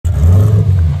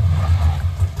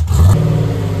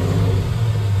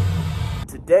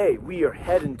today we are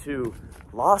heading to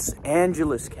Los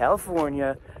Angeles,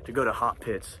 California to go to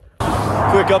Hotpit's.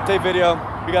 Quick update video.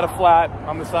 We got a flat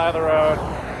on the side of the road.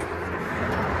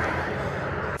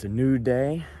 It's a new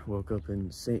day. Woke up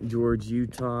in St. George,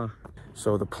 Utah.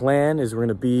 So the plan is we're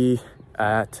gonna be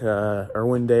at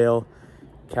Irwindale,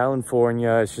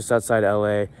 California. It's just outside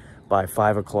LA by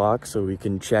 5 o'clock so we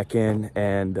can check in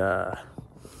and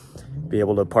be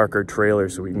able to park our trailer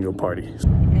so we can go party.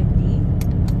 Empty.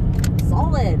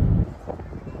 Solid.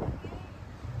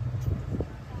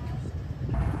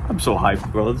 I'm so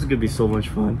hyped, bro. This is gonna be so much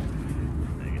fun.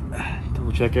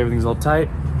 Double check everything's all tight.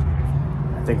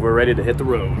 I think we're ready to hit the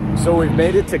road. So we've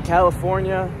made it to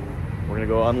California. We're gonna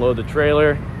go unload the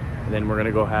trailer and then we're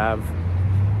gonna go have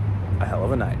a hell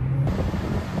of a night.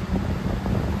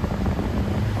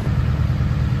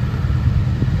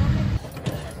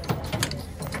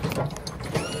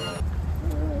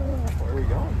 Where are we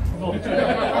going?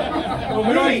 Well,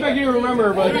 we don't expect you to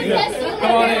remember, but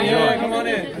come on in, yeah, come on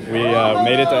in. We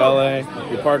made it to LA.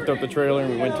 We parked up the trailer and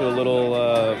we went to a little,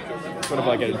 sort of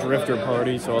like a drifter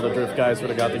party. So all the drift guys sort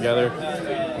of got together.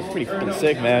 It's pretty freaking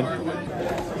sick, man.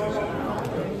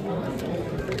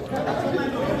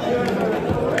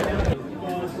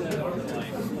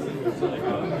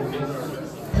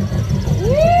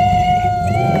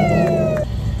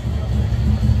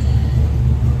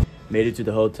 Made it to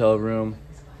the hotel room.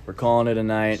 We're calling it a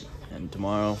night, and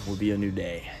tomorrow will be a new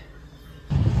day.